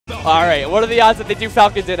All right, what are the odds that they do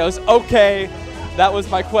Falcon Dittos? Okay, that was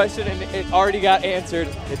my question, and it already got answered.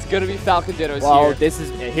 It's going to be Falcon Dittos well,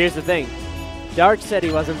 here. Here's the thing. Darc said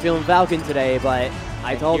he wasn't feeling Falcon today, but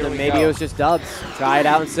I told him maybe it was just dubs. Try it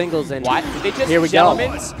out in singles, and what? They just here we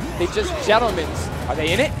gentlemen's? They just gentlemen's. Are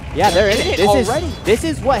they in it? Yeah, they're in it. This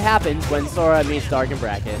is what happens when Sora meets Darc in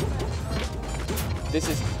bracket. This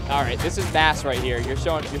is all right. This is mass right here. You're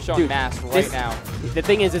showing Dude, mass right now. The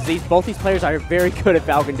thing is both these players are very good at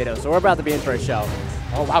Falcon Ditto, so we're about to be in for a show.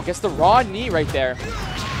 Oh wow, gets the raw knee right there.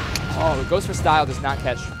 Oh, it goes for style, does not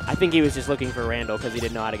catch. I think he was just looking for Randall because he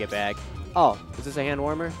didn't know how to get back. Oh, is this a hand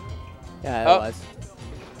warmer? Yeah, it was.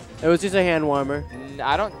 It was just a hand warmer.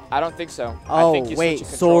 I don't think so. Oh, I think wait,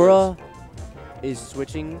 Sora is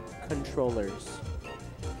switching controllers.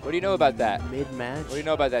 What do you know about that? Mid-match? What do you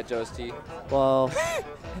know about that, Joesty? Well,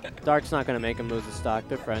 Darc's not going to make him lose his stock.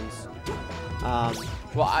 They're friends.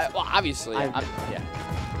 Well, obviously. Yeah.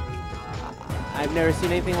 I've never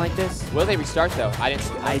seen anything like this. Will they restart, though?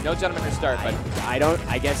 No gentleman restart, but...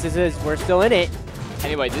 I guess we're still in it.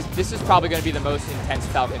 Anyway, this is probably going to be the most intense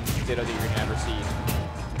Falcon Ditto that you're going to ever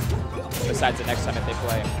see. Besides the next time that they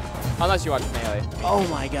play. Unless you watch Melee. Oh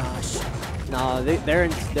my gosh. No, their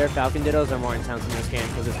Falcon Dittos are more intense in this game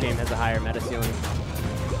because this game has a higher meta ceiling.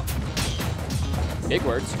 Big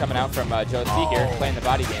words coming out from Joesty here, playing the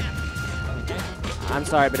body game. I'm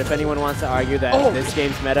sorry, but if anyone wants to argue that this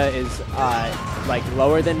game's meta is like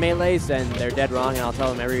lower than Melee's, then they're dead wrong, and I'll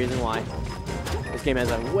tell them every reason why. This game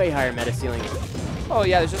has a way higher meta ceiling. Oh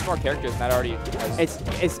yeah, there's just more characters, and that already has...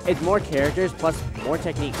 It's more characters plus more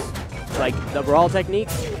techniques. Like the brawl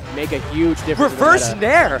techniques make a huge difference. Reverse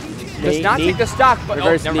nair does not take the stock, but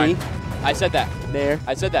reverse never mind. I said that. Nair.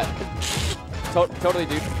 I said that. Totally,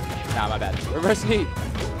 dude. Nah, my bad. Reverse knee.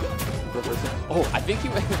 Reverse. Oh, I think he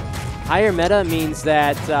went. Higher meta means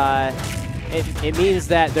that it means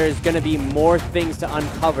that there's going to be more things to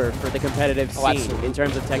uncover for the competitive scene in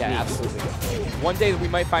terms of techniques. Yeah, absolutely. One day we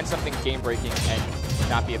might find something game-breaking and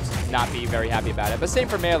not be very happy about it. But same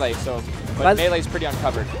for Melee. But Melee's pretty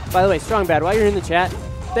uncovered. By the way, Strong Bad, while you're in the chat,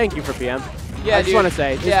 thank you for PM. Yeah, I just want to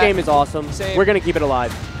say this game is awesome. Same. We're going to keep it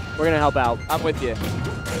alive. We're going to help out. I'm with you.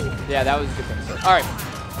 Yeah, that was a good thing. So, all right.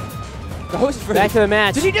 Back to the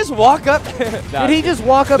match. Did he just walk up? Did he just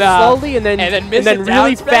walk up slowly and then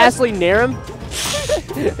really fastly nair him?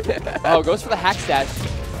 Oh, goes for the hack stash.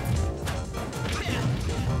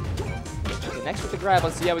 Okay, next with the grab.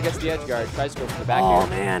 Let's see how he gets the edge guard. Tries to go from the back here. Oh,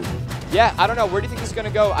 man. Yeah, I don't know. Where do you think this is going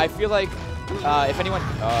to go? I feel like if anyone...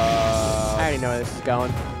 I already know where this is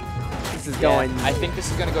going. This is going... I think this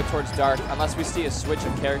is going to go towards Darc. Unless we see a switch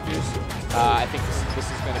of characters, I think this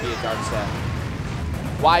is going to be a Darc set.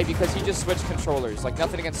 Why? Because he just switched controllers. Like,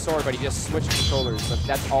 nothing against Sora, but he just switched controllers. Like,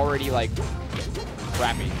 that's already, like,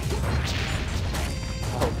 crappy.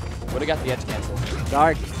 Oh, would have got the edge cancel.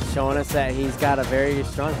 Darc showing us that he's got a very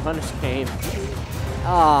strong punish game.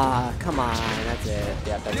 Ah, come on. That's it.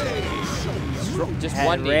 Yeah, that's it. Just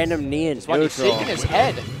one random knee and neutral. He's shaking his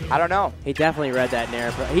head. I don't know. He definitely read that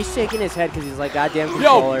nair. He's shaking his head because he's like, goddamn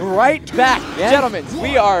controller. Yo, right back. Yeah. Gentlemen,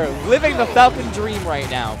 we are living the Falcon dream right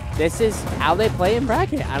now. This is how they play in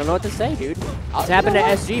bracket. I don't know what to say, dude. It's happened to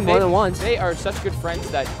SG more than once. They are such good friends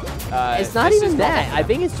that... it's not even that. I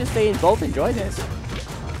think it's just they both enjoy this.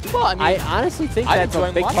 Well, I mean, I honestly think that's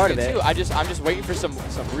a big part of it. Too. I'm just waiting for some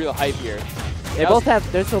real hype here. They both have.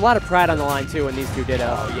 There's a lot of pride on the line too when these two ditto.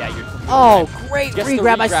 Oh yeah, you're. Oh, great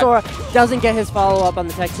re-grab by Sora. Doesn't get his follow-up on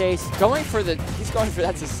the tech chase. He's going for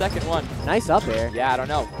that's his second one. Nice up air. Yeah, I don't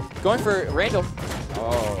know. Going for Randall.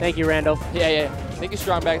 Oh. Thank you, Randall. Yeah. Thank you,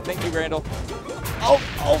 Strong Bag. Thank you, Randall.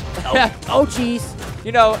 Oh, jeez.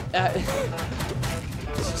 You know,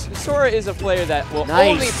 Sora is a player that will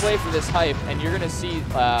only play for this hype, and you're gonna see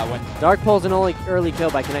when Darc pulls an early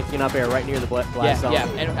kill by connecting an up air right near the blast zone. Yeah,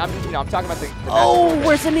 and I'm talking about the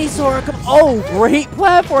where's the knee, Sora? Oh, great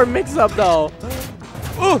platform mix-up though.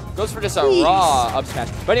 Ooh, goes for just a raw up smash.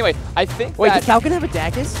 But anyway, I think Wait, does Falcon have a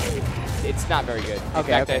Dacus? It's not very good. In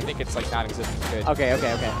fact, I think it's like non-existent good. Okay.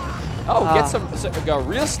 Oh, get a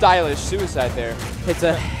real stylish suicide there. It's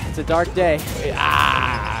a dark day.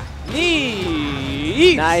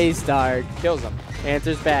 Knee. Nice, Darc. Kills him.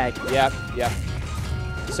 Answers back. Yep.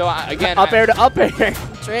 So again, up air to up air.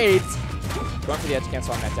 Trades. Going for the edge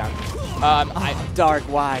cancel on that down. Darc,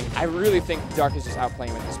 why? I really think Darc is just outplaying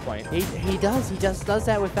him at this point. He does. He just does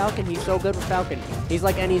that with Falcon. He's so good with Falcon. He's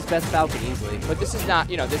like NE's best Falcon easily. But this is not,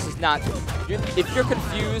 this is not. If you're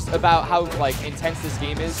confused about how intense this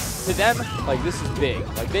game is, to them, this is big.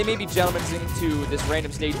 Like they may be gentlemen into this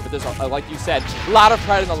random stage, but there's like you said, a lot of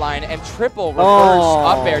pride on the line and triple reverse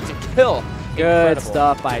up air to kill. Good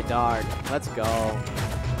stuff by Darc. Let's go.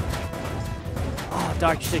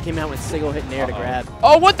 Darc should have came out with single hit nair to grab.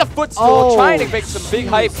 Oh, what the footstool? Oh, Trying to make some big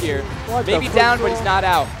hype here. Maybe down, but he's not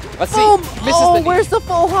out. Let's see. Boom. Misses Oh, the where's the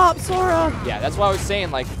full hop, Sora? Yeah, that's what I was saying.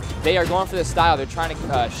 Like, they are going for the style. They're trying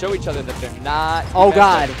to show each other that they're not. Oh,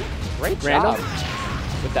 God. Great Randall?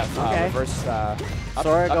 job with that reverse.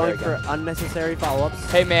 Sora going for unnecessary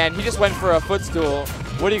follow-ups. Hey, man, he just went for a footstool.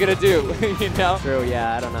 What are you going to do? You know? True,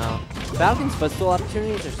 yeah, I don't know. Falcon's footstool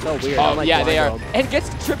opportunities are so weird. Oh, like yeah, they are. them. And gets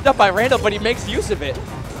tripped up by Randall, but he makes use of it.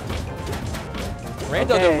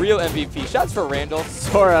 Randall, the real MVP. Shots for Randall.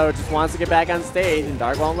 Sora just wants to get back on stage, and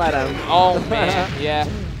Darc won't let him. Oh, man. Yeah.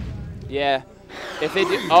 Yeah. If they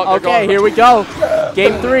do. Oh, okay, here we go.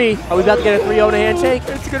 Game 3. Are we about to get a 3-0 in a handshake?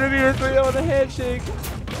 It's going to be a 3-0 in a handshake.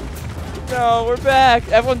 No, we're back.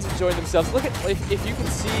 Everyone's enjoying themselves. Look at, if you can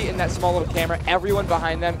see in that small little camera, everyone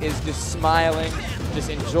behind them is just smiling, just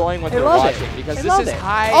enjoying what they're watching. Because this is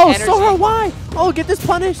high energy. Oh, Sora, why? Oh, get this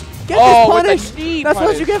punish. Get this punish. That's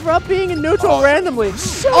what you get for up being in neutral randomly.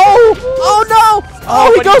 Oh, no.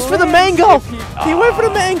 Oh, he goes for the mango. He went for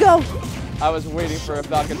the mango. I was waiting for a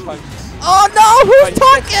Falcon punch. Oh, no. Who's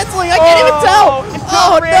taunt canceling? I can't even tell.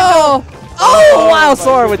 Oh, no. Oh, wow.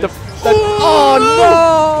 Sora with the... Oh,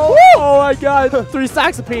 no. Oh, my God. 3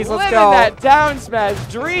 stacks apiece. Let's go. That down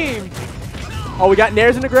smash dream. Oh, we got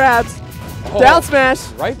nairs into grabs. Down smash.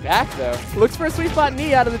 Right back, though. Looks for a sweet spot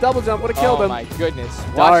knee out of the double jump. Would have killed him. Oh, my goodness.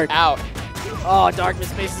 Watch out. Oh, Darc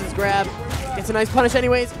misplaces his grab. Gets a nice punish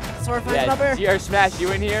anyways. Sora finds an up air. DR smash,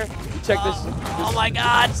 you in here? Check this. Oh, my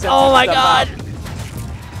God. Oh, my God.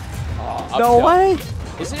 No way.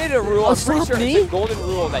 Isn't it a rule? I'm pretty sure it's a golden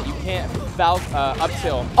rule that you can't foul up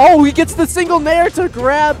tilt. Oh, he gets the single nair to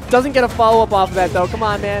grab. Doesn't get a follow-up off of that, though. Come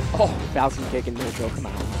on, man. Oh, Falcon kick in neutral. Come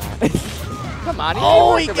on. Come on.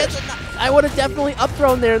 Oh, he gets it. I would have definitely up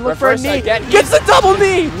thrown there and looked for a knee. Again. Gets the double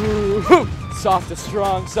knee. Soft to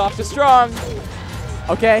strong. Soft to strong.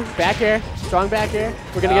 Okay, back air. Strong back air.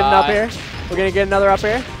 We're going to get an up air. We're going to get another up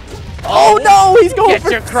air. Oh, no, he's going for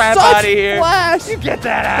your crap out of here. Flash. You get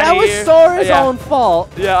that out of here. That was Sora's own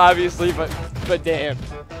fault. Yeah, obviously, but damn.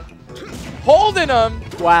 Holding him.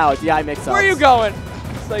 Wow, DI mix-up. Where are you going?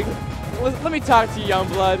 It's like, let me talk to you,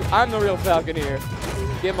 Youngblood. I'm the real Falcon here.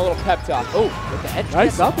 Give him a little pep talk. Oh, with the edge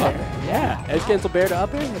cancel up air. Yeah, edge cancel bair to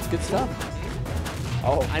up air. That's good stuff.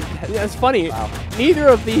 Oh, yeah, it's funny. Wow. Neither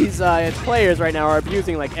of these players right now are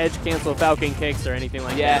abusing like edge cancel Falcon kicks or anything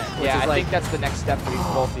like that. Yeah, I think that's the next step for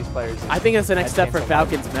both these players. I think that's the next step for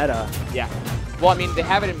Falcon's meta. Yeah. Well, I mean, they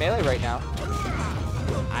have it in Melee right now.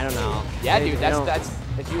 I don't know. Yeah, dude, that's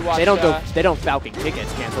if you watch. They don't Falcon kick edge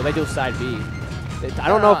cancel. They do side B. I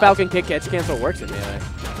don't know if Falcon kick edge cancel works in Melee.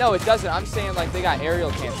 No, it doesn't. I'm saying like they got aerial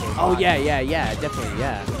cancel. Oh yeah, definitely,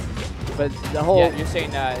 yeah. But the whole you're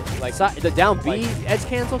saying like the down B edge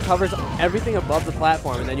cancel covers everything above the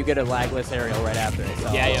platform, and then you get a lagless aerial right after it.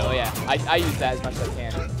 So. Yeah. I use that as much as I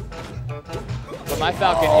can. But my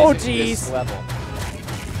Falcon isn't this level.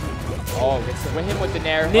 Oh, gets to win him with the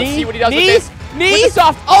nair. Let's see what he does with this. Knee? With the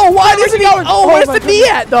soft. Oh, why doesn't he? Oh, where's the knee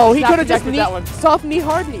at though? He could have just soft knee,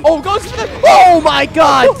 hard knee. Oh, goes for the. Oh my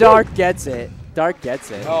God! Darc gets it. Darc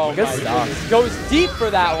gets it. Oh good my stuff. goodness. Goes deep for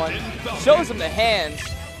that one. Shows him the hands.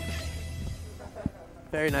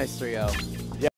 Very nice 3-0.